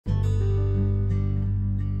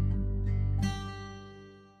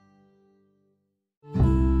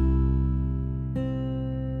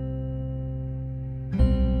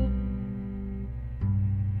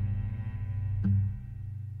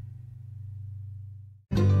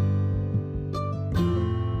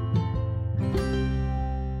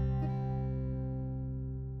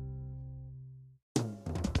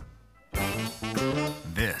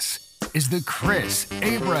is The Chris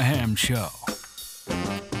Abraham Show.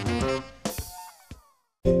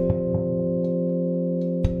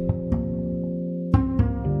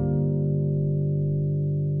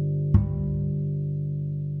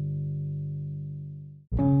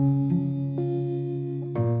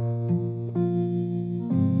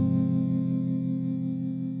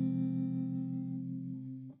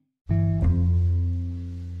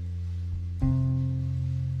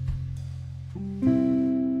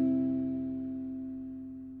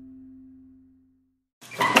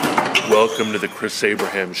 Welcome to the Chris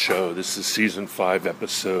Abraham Show. This is Season 5,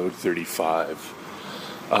 Episode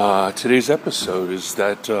 35. Today's episode is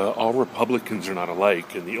that all Republicans are not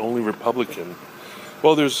alike, and the only Republican...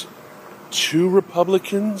 Well, there's two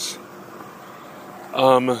Republicans.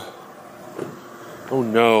 Oh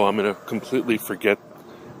no, I'm going to completely forget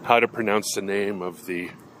how to pronounce the name of the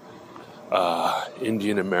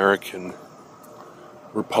Indian American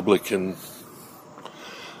Republican.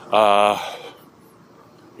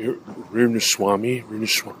 Runaswamy.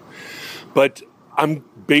 But I'm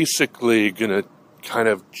basically going to kind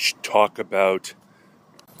of talk about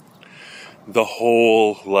the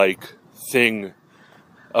whole, thing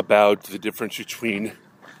about the difference between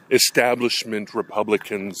establishment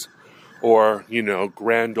Republicans or,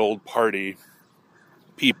 grand old party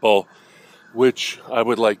people, which I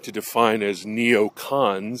would like to define as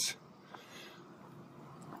neocons,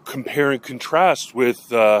 compare and contrast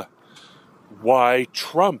with why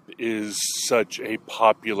Trump is such a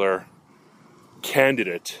popular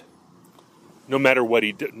candidate, no matter what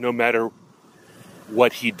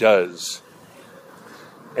he does.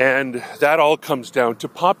 And that all comes down to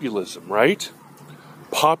populism, right?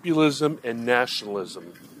 Populism and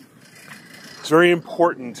nationalism. It's very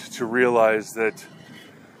important to realize that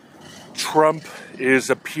Trump is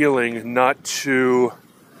appealing not to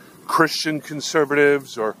Christian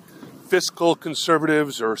conservatives or fiscal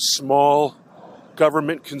conservatives or small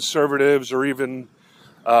government conservatives or even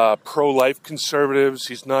pro-life conservatives.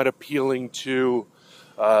 He's not appealing to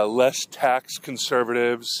less tax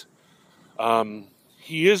conservatives.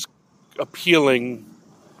 He is appealing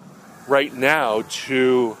right now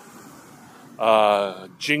to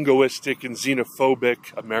jingoistic and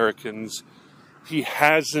xenophobic Americans. He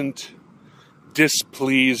hasn't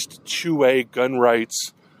displeased 2A gun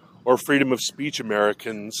rights or freedom of speech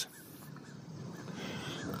Americans.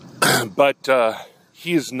 But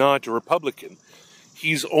he is not a Republican.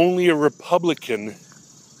 He's only a Republican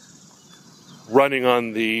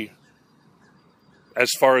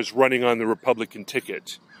as far as running on the Republican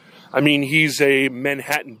ticket. I mean, he's a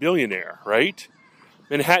Manhattan billionaire, right?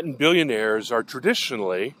 Manhattan billionaires are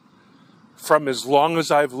traditionally, from as long as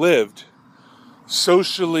I've lived,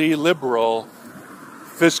 socially liberal,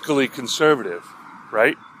 fiscally conservative,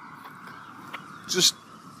 right? Just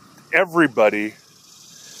everybody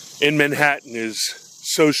in Manhattan is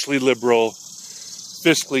socially liberal,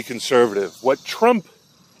 fiscally conservative. What Trump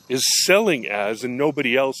is selling as, and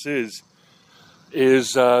nobody else is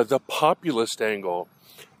the populist angle.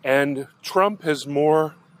 And Trump has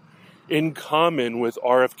more in common with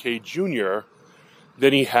RFK Jr.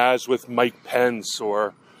 than he has with Mike Pence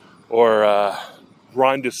or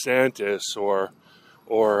Ron DeSantis or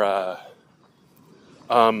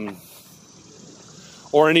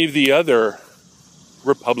any of the other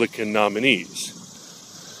Republican nominees.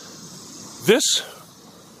 This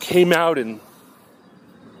came out in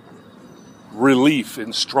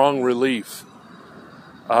strong relief,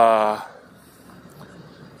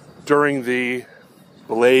 during the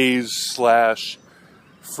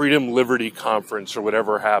Blaze/Freedom Liberty Conference or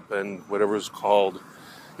whatever happened, whatever it's called.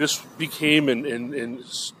 This became in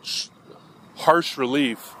harsh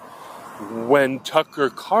relief when Tucker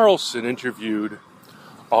Carlson interviewed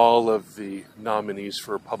all of the nominees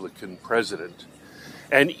for Republican president.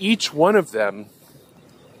 And each one of them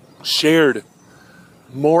shared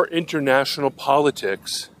more international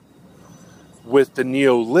politics with the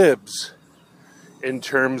neo-libs in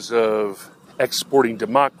terms of exporting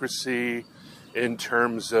democracy, in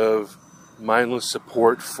terms of mindless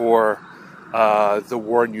support for the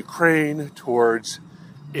war in Ukraine, towards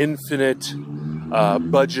infinite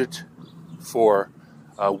budget for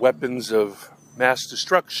weapons of mass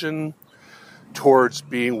destruction, towards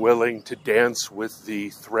being willing to dance with the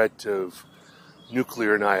threat of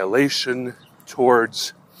nuclear annihilation,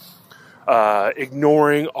 towards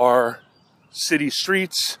ignoring our city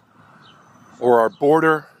streets or our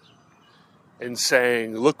border and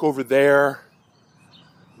saying, look over there,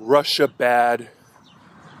 Russia bad.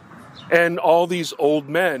 And all these old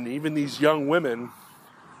men, even these young women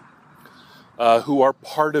who are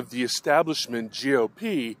part of the establishment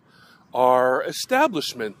GOP, are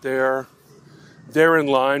establishment. They're in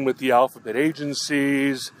line with the alphabet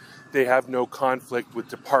agencies. They have no conflict with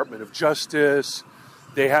Department of Justice.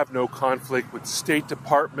 They have no conflict with State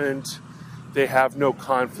Department. They have no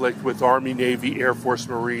conflict with Army, Navy, Air Force,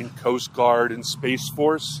 Marine, Coast Guard, and Space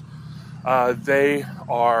Force. They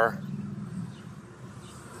are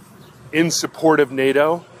in support of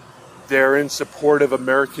NATO. They're in support of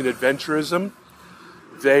American adventurism.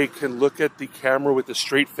 They can look at the camera with a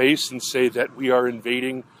straight face and say that we are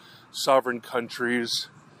invading sovereign countries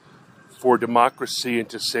for democracy and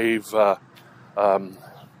to save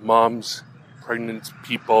moms, pregnant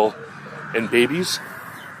people, and babies.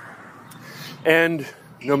 And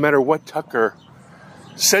no matter what Tucker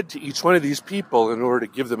said to each one of these people in order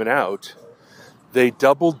to give them an out, they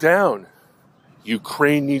doubled down.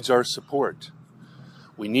 Ukraine needs our support.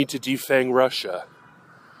 We need to defang Russia.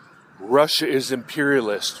 Russia is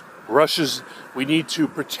imperialist. We need to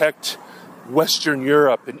protect Western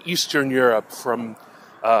Europe and Eastern Europe from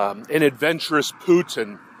an adventurous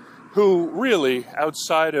Putin, who really,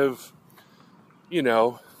 outside of, in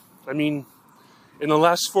the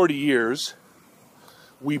last 40 years,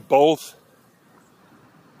 in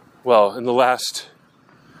the last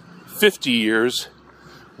 50 years,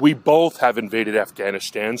 we both have invaded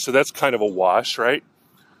Afghanistan, so that's kind of a wash, right?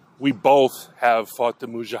 We both have fought the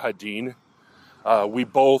Mujahideen. We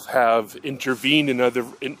both have intervened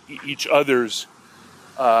in each other's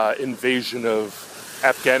invasion of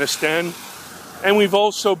Afghanistan. And we've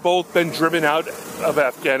also both been driven out of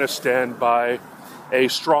Afghanistan by a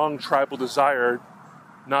strong tribal desire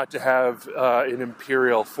not to have an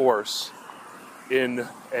imperial force in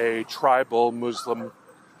a tribal Muslim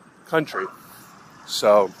country.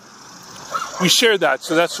 So we share that,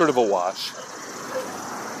 so that's sort of a wash.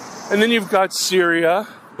 And then you've got Syria,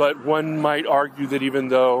 but one might argue that even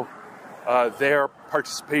though their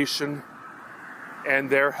participation and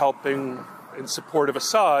their helping in support of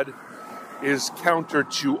Assad is counter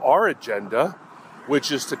to our agenda,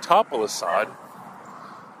 which is to topple Assad,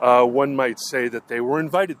 one might say that they were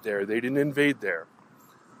invited there. They didn't invade there.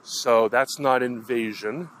 So that's not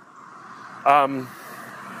invasion.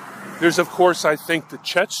 There's, of course, I think the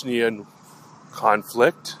Chechenian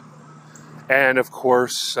conflict. And, of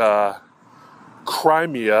course,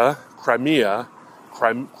 Crimea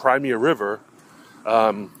River,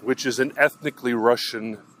 which is an ethnically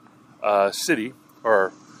Russian city,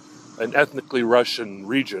 or an ethnically Russian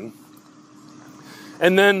region.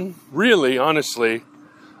 And then, really, honestly,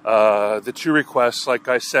 the two requests, like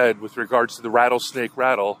I said, with regards to the rattlesnake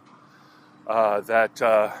rattle that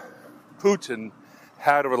Putin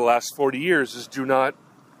had over the last 40 years is do not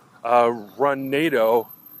run NATO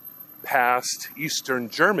past Eastern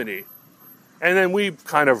Germany. And then we've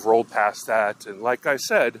kind of rolled past that. And like I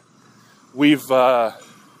said, we've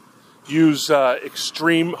used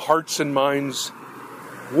extreme hearts and minds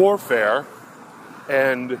warfare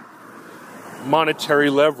and monetary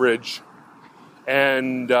leverage.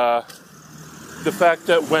 And the fact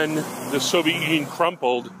that when the Soviet Union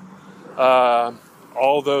crumpled,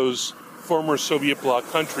 all those former Soviet bloc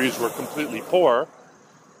countries were completely poor.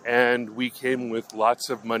 And we came with lots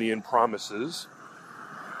of money and promises.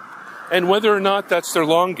 And whether or not that's their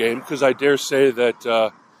long game, because I dare say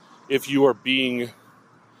that if you are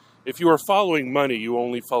following money, you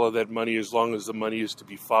only follow that money as long as the money is to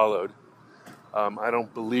be followed. I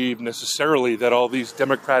don't believe necessarily that all these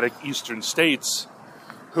democratic Eastern states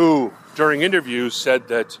who, during interviews, said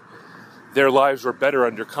that their lives were better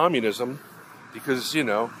under communism because,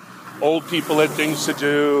 old people had things to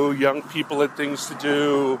do, young people had things to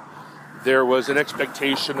do. There was an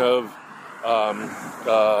expectation of,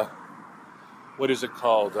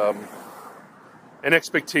 an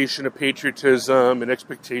expectation of patriotism, an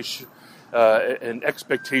expectation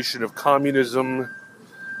of communism.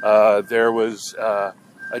 There was a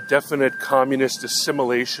definite communist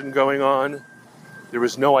assimilation going on. There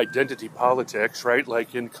was no identity politics, right?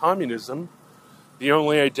 Like in communism, the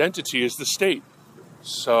only identity is the state.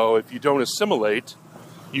 So if you don't assimilate,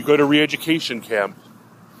 you go to re-education camp.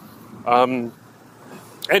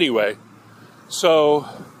 Anyway, so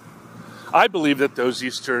I believe that those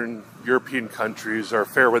Eastern European countries are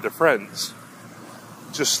fair weather friends,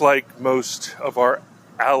 just like most of our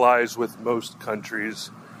allies with most countries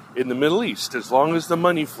in the Middle East. As long as the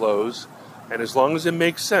money flows and as long as it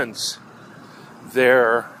makes sense,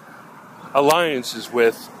 their alliance is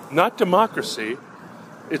with not democracy,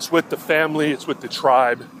 it's with the family, it's with the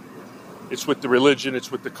tribe, it's with the religion, it's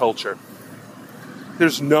with the culture.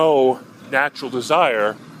 There's no natural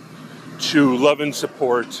desire to love and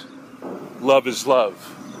support. Love is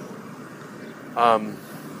love.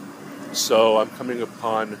 So I'm coming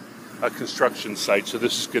upon construction site, so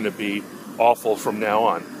this is going to be awful from now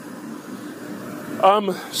on.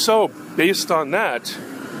 So, based on that,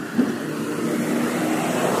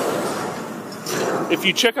 if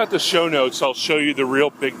you check out the show notes, I'll show you the real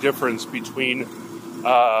big difference between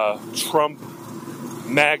Trump,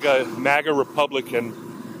 MAGA Republican,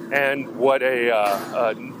 and what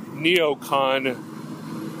a neocon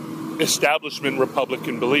establishment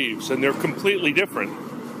Republican believes, and they're completely different.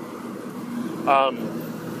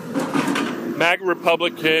 MAGA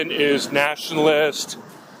Republican is nationalist.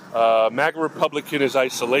 MAGA Republican is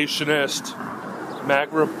isolationist.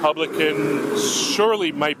 MAGA Republican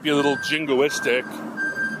surely might be a little jingoistic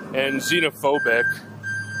and xenophobic,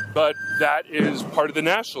 but that is part of the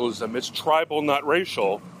nationalism. It's tribal, not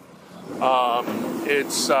racial.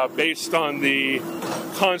 It's based on the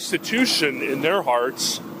Constitution in their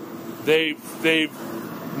hearts. A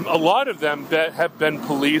lot of them have been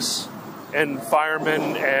police and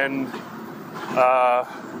firemen and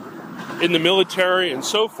in the military and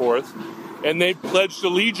so forth, and they pledged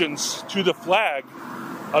allegiance to the flag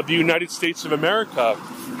of the United States of America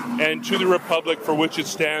and to the republic for which it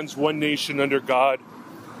stands, one nation under God,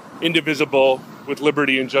 indivisible, with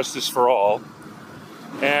liberty and justice for all.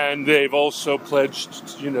 And they've also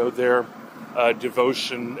pledged, their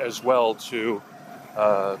devotion as well to,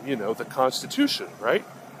 the Constitution, right?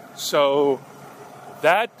 So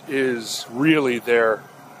that is really their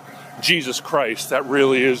Jesus Christ. That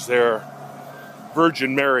really is their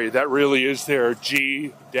Virgin Mary. That really is their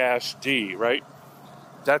G-D, right?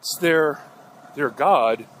 That's their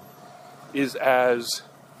God is as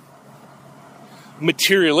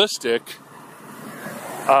materialistic.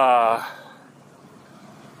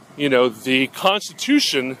 The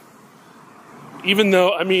Constitution, even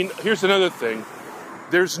though, here's another thing.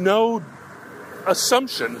 There's no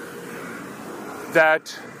assumption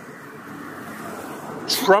that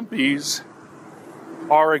Trumpies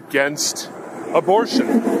are against abortion.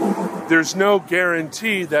 There's no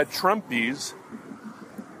guarantee that Trumpies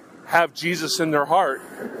have Jesus in their heart.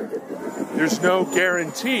 There's no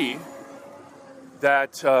guarantee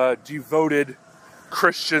that devoted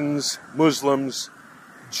Christians, Muslims,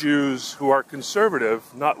 Jews who are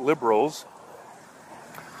conservative, not liberals,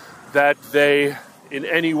 that they, in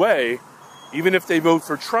any way, even if they vote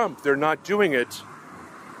for Trump, they're not doing it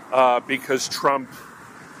because Trump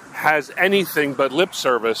has anything but lip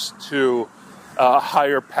service to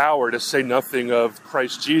higher power, to say nothing of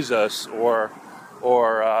Christ Jesus or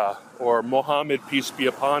Mohammed, peace be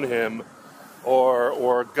upon him,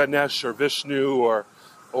 or Ganesh or Vishnu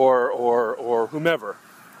or whomever.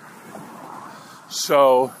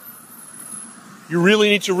 So you really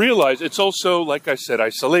need to realize it's also, like I said,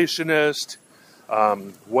 isolationist.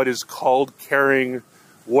 What is called carrying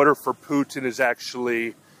water for Putin is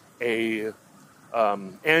actually a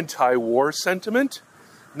anti-war sentiment,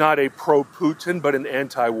 not a pro-Putin, but an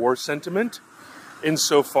anti-war sentiment,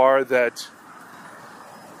 insofar that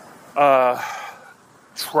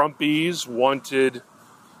Trumpies wanted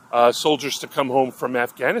soldiers to come home from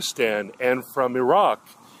Afghanistan and from Iraq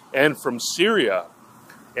and from Syria,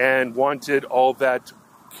 and wanted all that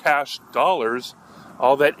cash dollars,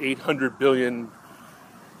 all that $800 billion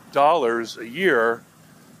a year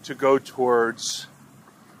to go towards,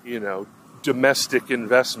 domestic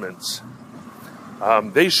investments.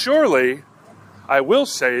 They surely, I will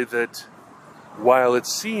say that while it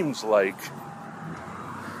seems like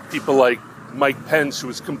people like Mike Pence, who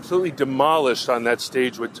was completely demolished on that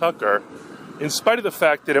stage with Tucker, in spite of the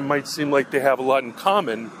fact that it might seem like they have a lot in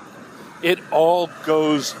common, it all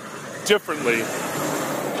goes differently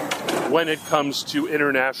when it comes to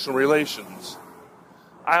international relations.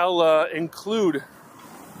 I'll include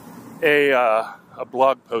a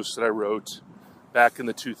blog post that I wrote back in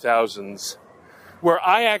the 2000s where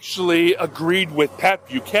I actually agreed with Pat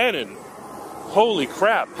Buchanan. Holy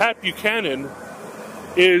crap, Pat Buchanan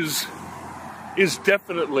is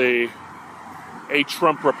definitely a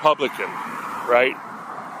Trump Republican, right?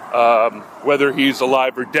 Whether he's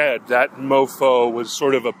alive or dead, that mofo was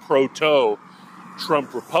sort of a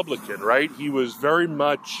proto-Trump Republican, right? He was very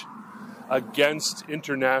much against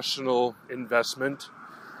international investment,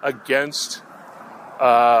 against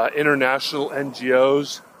international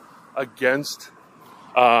NGOs, against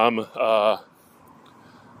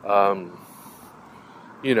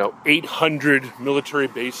 800 military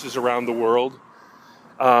bases around the world.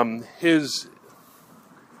 His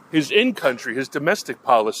in-country, his domestic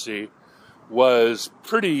policy was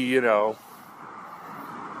pretty, definitely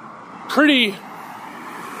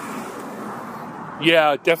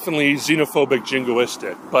xenophobic,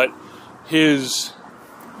 jingoistic. But his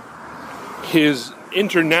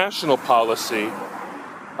international policy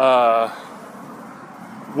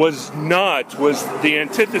was the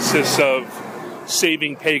antithesis of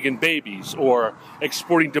saving pagan babies or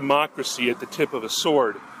exporting democracy at the tip of a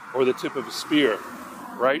sword or the tip of a spear,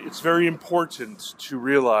 right? It's very important to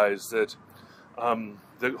realize that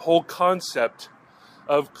the whole concept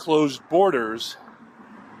of closed borders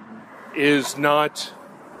is not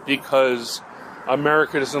because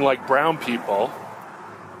America doesn't like brown people,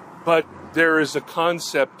 but there is a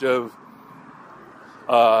concept of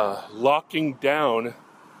locking down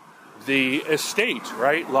the estate,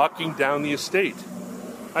 right? Locking down the estate.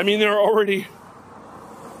 I mean, there are already,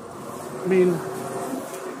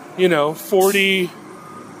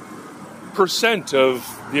 40%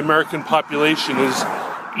 of the American population is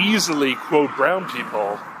easily, quote, brown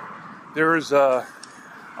people. There is a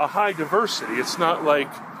high diversity. It's not like,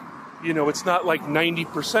 it's not like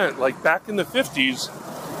 90%. Like back in the 50s,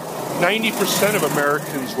 90% of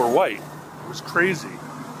Americans were white. It was crazy.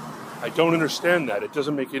 I don't understand that. It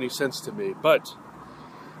doesn't make any sense to me. But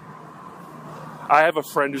I have a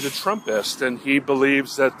friend who's a Trumpist, and he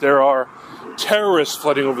believes that there are terrorists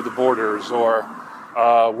flooding over the borders, or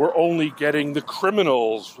we're only getting the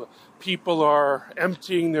criminals. People are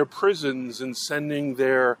emptying their prisons and sending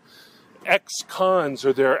their ex-cons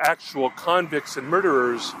or their actual convicts and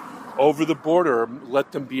murderers over the border.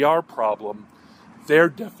 Let them be our problem. Their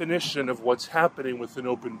definition of what's happening with an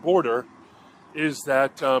open border is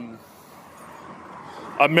that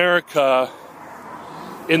America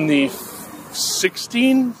in the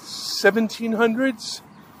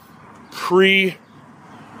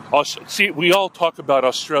 1700s, we all talk about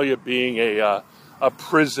Australia being a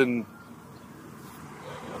prison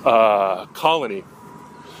colony.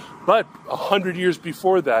 But 100 years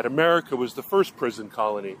before that, America was the first prison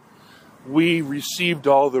colony. We received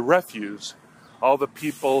all the refuse, all the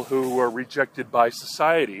people who were rejected by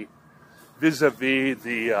society, vis-a-vis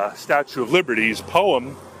the Statue of Liberty's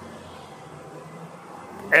poem.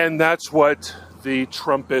 And that's what the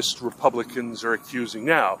Trumpist Republicans are accusing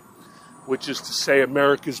now, which is to say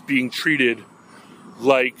America's being treated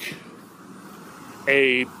like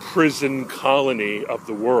a prison colony of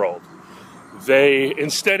the world. They,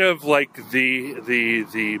 instead of like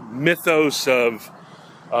the mythos of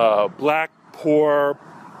black poor,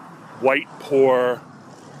 white poor,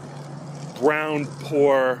 brown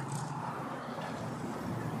poor,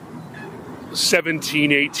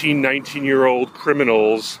 17, 18, 19-year-old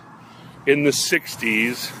criminals in the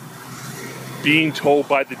 60s being told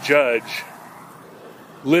by the judge,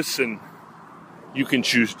 listen, you can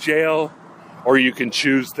choose jail or you can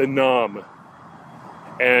choose the numb.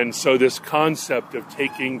 And so this concept of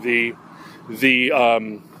taking the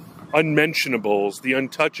unmentionables, the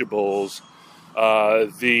untouchables,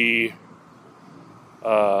 the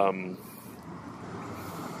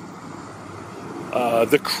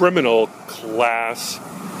criminal class,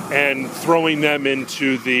 and throwing them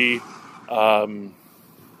into the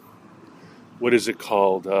what is it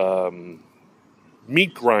called?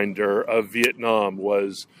 Meat grinder of Vietnam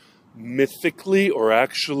was mythically or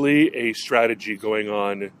actually a strategy going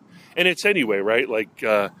on. And it's anyway, right? Like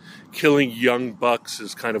killing young bucks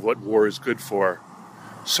is kind of what war is good for.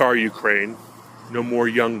 Sorry, Ukraine. No more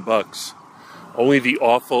young bucks. Only the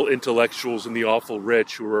awful intellectuals and the awful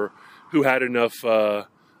rich who had enough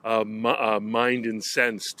mind and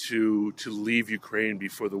sense to leave Ukraine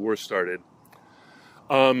before the war started.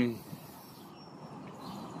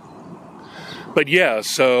 But yeah,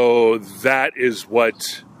 so that is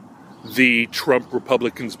what the Trump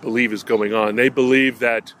Republicans believe is going on. They believe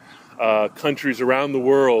that countries around the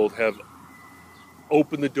world have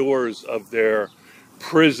opened the doors of their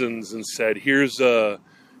prisons and said, here's a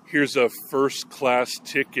first-class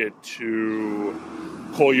ticket to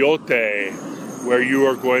Coyote, where you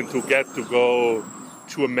are going to get to go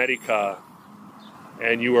to America,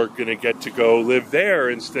 and you are going to get to go live there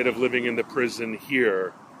instead of living in the prison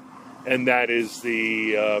here. And that is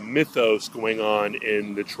the mythos going on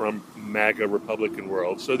in the Trump MAGA Republican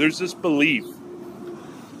world. So there's this belief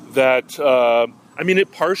that,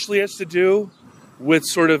 it partially has to do with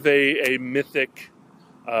sort of a mythic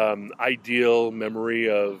ideal memory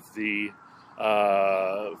of the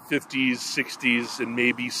 50s, 60s, and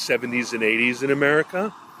maybe 70s and 80s in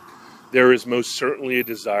America. There is most certainly a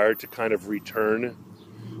desire to kind of return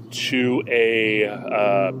to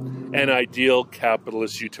an ideal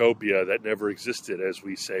capitalist utopia that never existed, as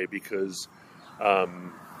we say, because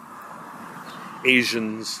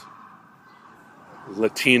Asians,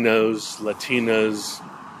 Latinas,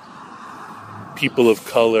 people of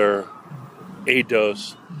color,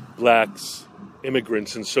 ADOS, blacks,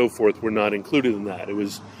 immigrants, and so forth were not included in that. It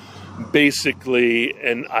was basically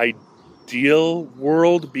an ideal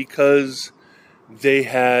world because they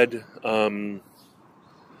had a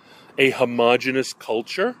homogenous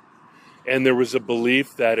culture, and there was a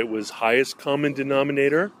belief that it was highest common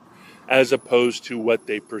denominator, as opposed to what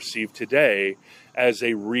they perceive today as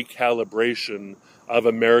a recalibration of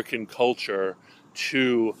American culture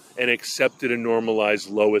to an accepted and normalized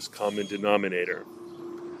lowest common denominator.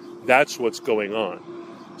 That's what's going on.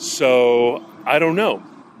 So, I don't know.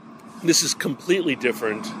 This is completely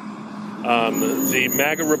different. The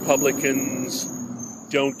MAGA Republicans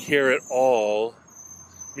don't care at all.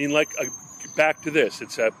 I mean, back to this,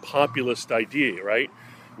 it's a populist idea, right?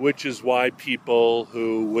 Which is why people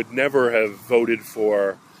who would never have voted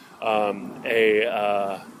for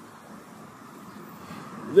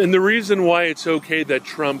and the reason why it's okay that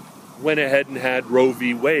Trump went ahead and had Roe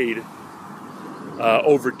v. Wade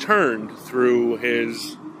overturned through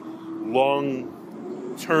his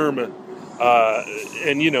long-term,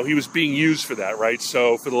 and he was being used for that, right?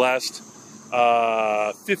 So for the last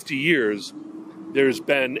 50 years, there's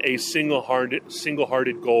been a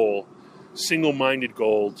single-minded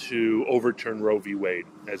goal to overturn Roe v. Wade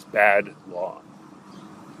as bad law.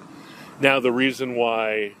 Now, the reason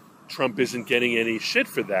why Trump isn't getting any shit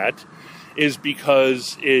for that is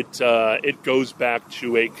because it goes back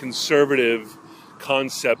to a conservative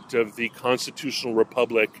concept of the constitutional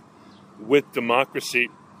republic with democracy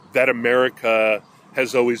that America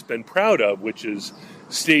has always been proud of, which is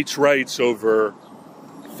states' rights over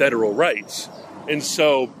federal rights. And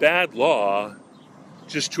so bad law,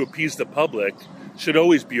 just to appease the public, should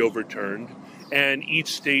always be overturned, and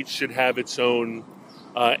each state should have its own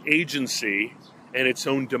agency and its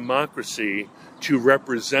own democracy to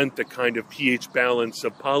represent the kind of pH balance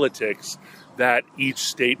of politics that each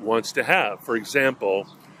state wants to have. For example,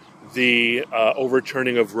 the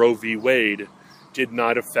overturning of Roe v. Wade did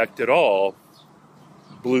not affect at all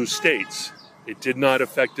blue states. It did not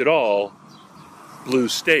affect at all blue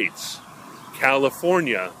states.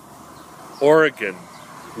 California, Oregon,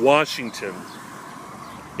 Washington.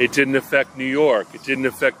 It didn't affect New York. It didn't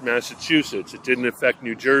affect Massachusetts. It didn't affect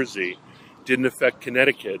New Jersey. It didn't affect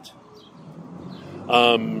Connecticut.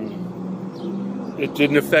 It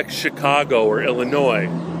didn't affect Chicago or Illinois.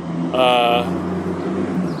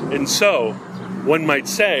 And so, one might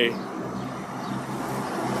say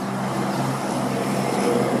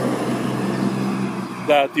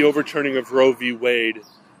that the overturning of Roe v. Wade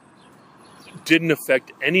didn't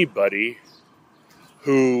affect anybody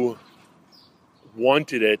who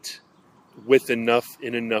wanted it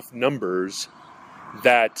in enough numbers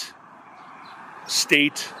that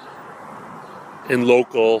state and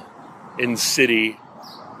local and city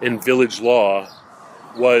and village law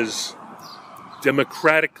was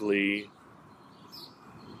democratically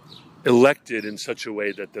elected in such a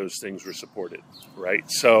way that those things were supported,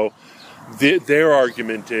 right? So their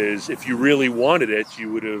argument is, if you really wanted it,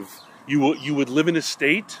 you would live in a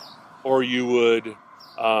state, or you would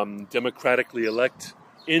democratically elect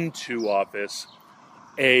into office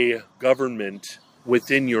a government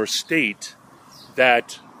within your state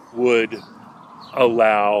that would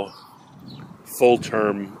allow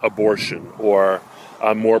full-term abortion, or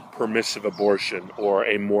a more permissive abortion, or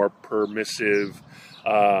a more permissive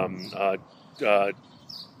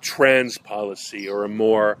trans policy, or a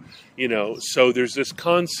more, so there's this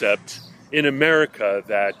concept in America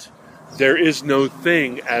that there is no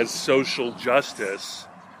thing as social justice,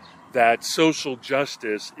 that social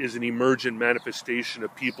justice is an emergent manifestation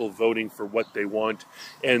of people voting for what they want,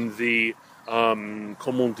 and the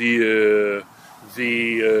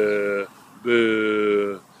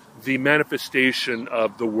manifestation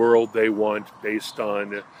of the world they want based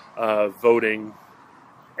on voting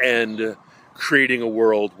and creating a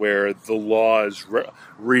world where the laws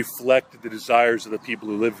reflect the desires of the people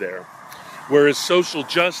who live there. Whereas social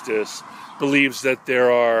justice believes that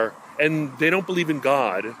there are, and they don't believe in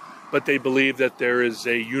God, but they believe that there is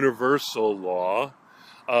a universal law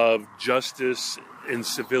of justice and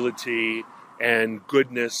civility and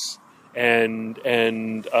goodness and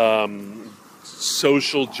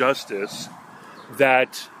social justice,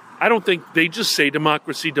 that I don't think they just say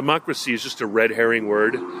democracy. Democracy is just a red herring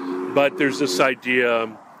word, but there's this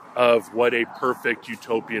idea of what a perfect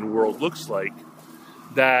utopian world looks like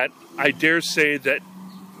that I dare say that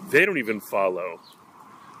they don't even follow.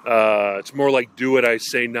 It's more like do what I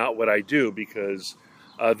say, not what I do, because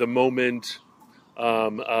the moment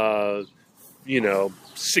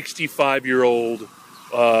 65-year-old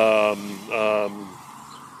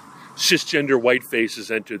cisgender white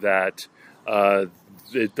faces enter that,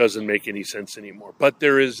 it doesn't make any sense anymore. But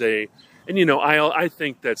there is a And, I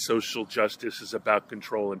think that social justice is about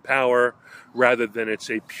control and power rather than it's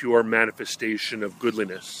a pure manifestation of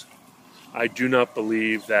goodliness. I do not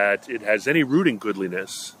believe that it has any root in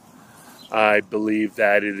goodliness. I believe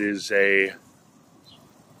that it is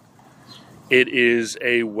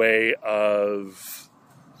a way of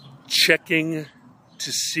checking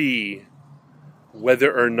to see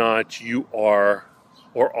whether or not you are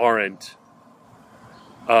or aren't.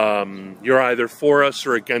 You're either for us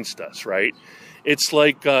or against us, right? It's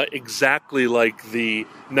like exactly like the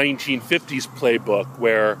 1950s playbook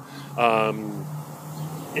where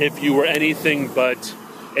if you were anything but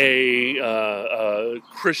a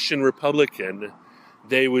Christian Republican,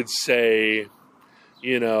 they would say,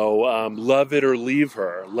 love it or leave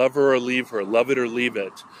her, love her or leave her, love it or leave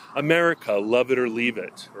it. America, love it or leave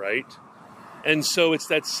it, right? And so it's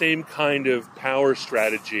that same kind of power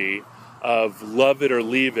strategy of love it or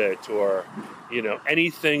leave it, or,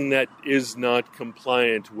 anything that is not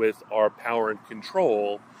compliant with our power and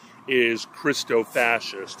control is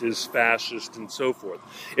Christo-fascist, is fascist, and so forth.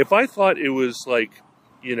 If I thought it was like,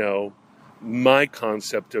 my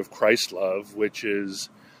concept of Christ love, which is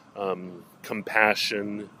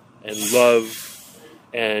compassion and love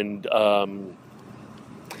and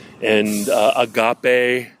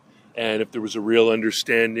agape, and if there was a real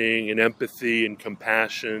understanding and empathy and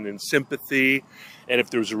compassion and sympathy, and if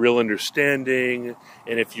there was a real understanding,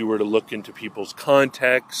 and if you were to look into people's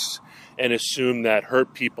contexts and assume that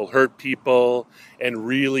hurt people, and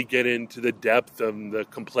really get into the depth and the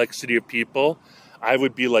complexity of people, I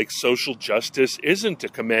would be like, social justice isn't a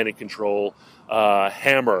command and control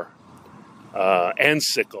hammer and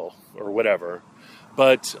sickle or whatever.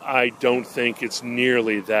 But I don't think it's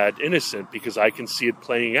nearly that innocent, because I can see it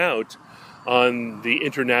playing out on the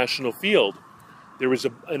international field. There was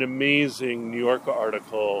an amazing New Yorker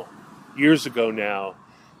article years ago now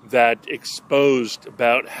that exposed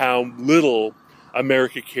about how little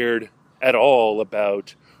America cared at all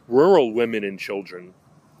about rural women and children.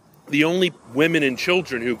 The only women and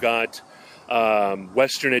children who got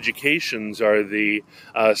Western educations are the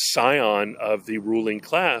scion of the ruling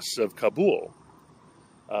class of Kabul.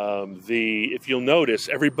 If you'll notice,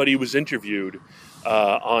 everybody was interviewed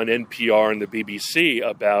on NPR and the BBC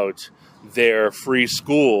about their free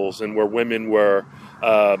schools and where women were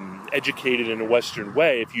educated in a Western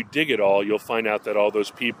way. If you dig it all, you'll find out that all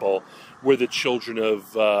those people were the children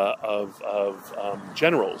of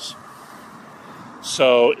generals.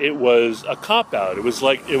 So it was a cop-out. It was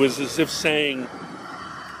as if saying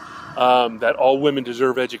that all women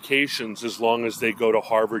deserve educations as long as they go to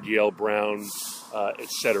Harvard, Yale, Brown,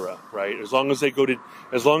 etc. Right? As long as they go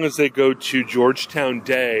to Georgetown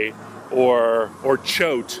Day or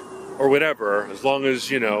Choate or whatever. As long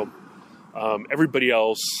as everybody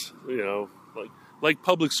else, like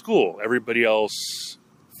public school, everybody else,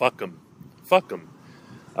 fuck them.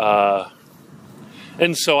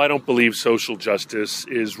 And so I don't believe social justice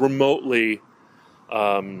is remotely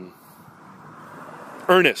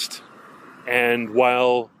earnest. And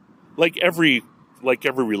while, like every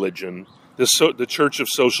religion, the Church of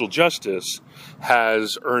Social Justice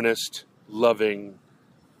has earnest, loving,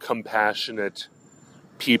 compassionate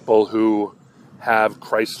people who have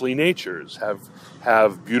Christly natures,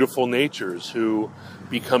 have beautiful natures, who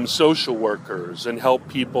become social workers and help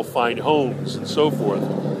people find homes and so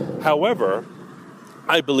forth. However,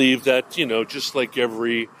 I believe that, just like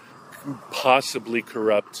every possibly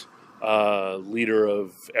corrupt leader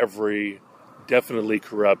of every definitely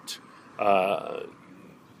corrupt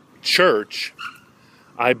church,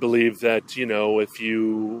 I believe that, if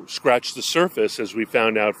you scratch the surface, as we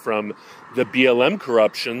found out from the BLM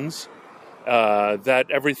corruptions, that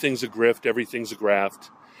everything's a grift, everything's a graft,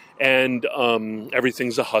 and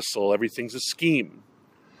everything's a hustle, everything's a scheme.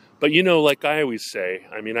 But, like I always say,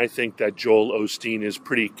 I think that Joel Osteen is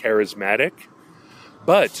pretty charismatic.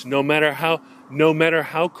 But no matter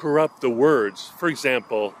how corrupt the words, for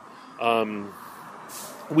example,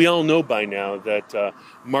 we all know by now that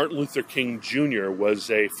Martin Luther King Jr.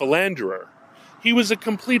 was a philanderer. He was a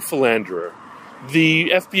complete philanderer.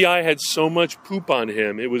 The FBI had so much poop on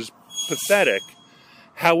him, it was pathetic.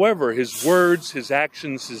 However, his words, his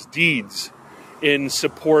actions, his deeds in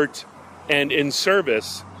support and in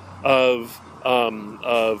service of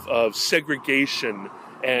segregation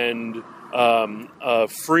and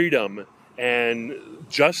freedom and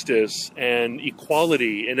justice and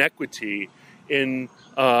equality and equity in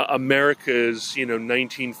America's,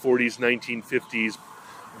 1940s, 1950s,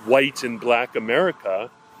 white and black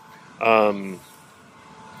America,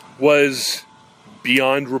 was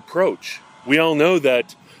beyond reproach. We all know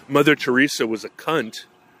that Mother Teresa was a cunt,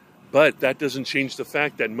 But that doesn't change the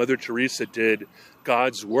fact that Mother Teresa did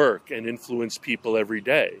God's work and influenced people every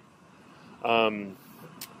day.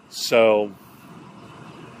 So,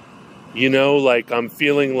 you know, like, I'm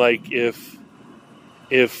feeling like if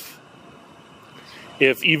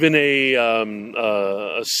even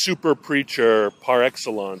a super preacher par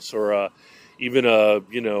excellence, or even a,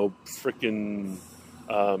 you know, frickin'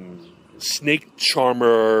 snake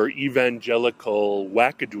charmer evangelical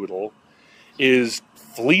wackadoodle is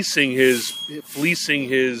fleecing his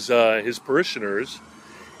parishioners,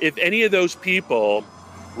 if any of those people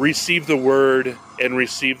receive the word and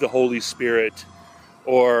receive the Holy Spirit,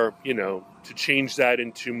 or, you know, to change that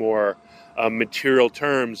into more material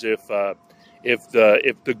terms, if the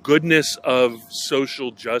goodness of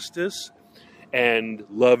social justice and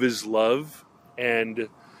love is love, and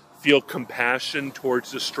feel compassion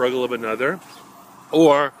towards the struggle of another,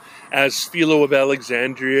 or as Philo of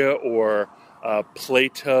Alexandria, or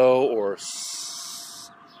Plato, or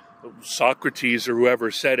Socrates, or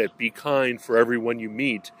whoever said it, be kind, for everyone you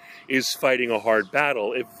meet is fighting a hard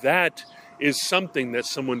battle. If that is something that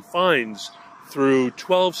someone finds through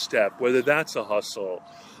 12-step, whether that's a hustle,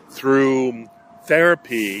 through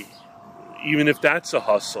therapy, even if that's a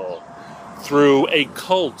hustle, through a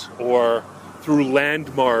cult, or through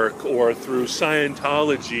Landmark, or through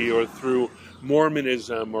Scientology, or through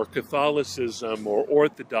Mormonism, or Catholicism, or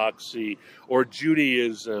Orthodoxy, or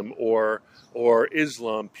Judaism, or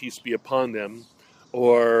Islam, peace be upon them,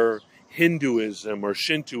 or Hinduism, or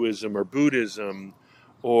Shintoism, or Buddhism,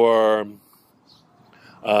 or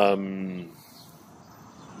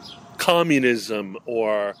communism,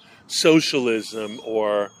 or socialism,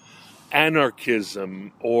 or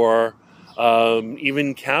anarchism, or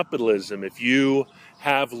even capitalism. If you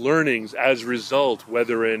have learnings as a result,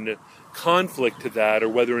 whether in conflict to that, or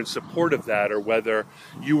whether in support of that, or whether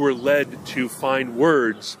you were led to find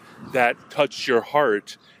words that touched your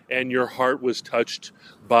heart, and your heart was touched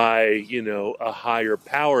by, you know, a higher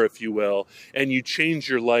power, if you will, and you changed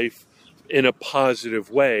your life in a positive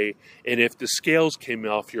way, and if the scales came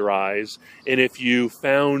off your eyes, and if you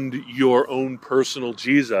found your own personal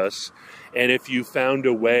Jesus, and if you found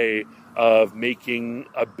a way of making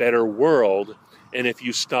a better world, and if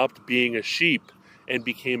you stopped being a sheep and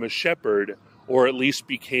became a shepherd, or at least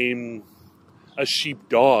became a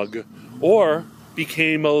sheepdog, or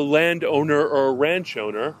became a landowner or a ranch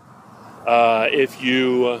owner, if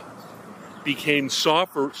you became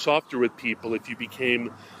softer with people, if you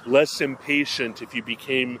became less impatient, if you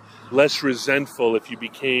became less resentful, if you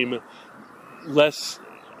became less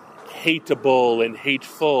hateable and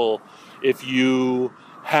hateful, if you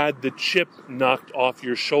had the chip knocked off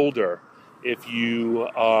your shoulder, if you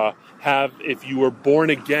were born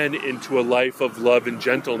again into a life of love and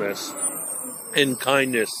gentleness and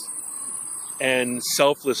kindness and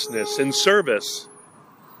selflessness and service,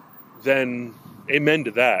 then amen to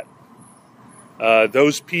that.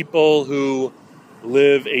 Those people who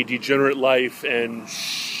live a degenerate life and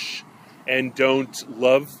don't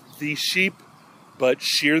love these sheep, but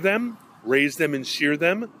shear them, raise them and shear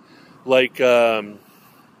them, like those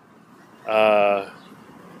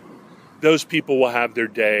people will have their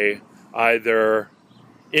day either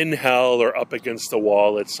in hell or up against the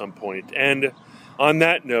wall at some point. And on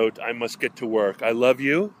that note, I must get to work. I love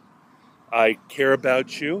you. I care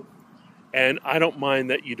about you. And I don't mind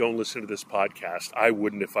that you don't listen to this podcast. I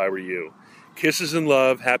wouldn't if I were you. Kisses and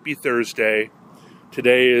love. Happy Thursday.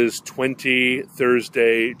 Today is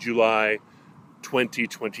Thursday, July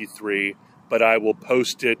 2023. But I will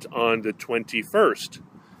post it on the 21st,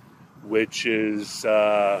 which is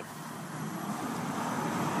a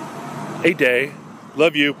day.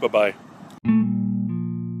 Love you. Bye-bye.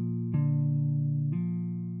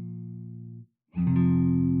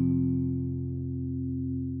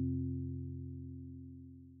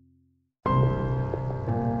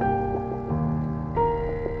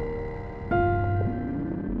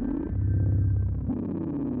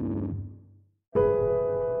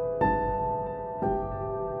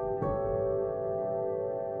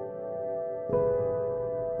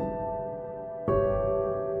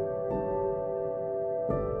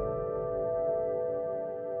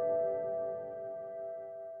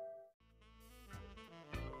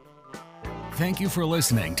 Thank you for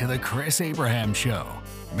listening to The Chris Abraham Show.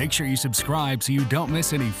 Make sure you subscribe so you don't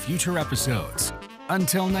miss any future episodes.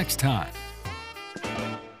 Until next time.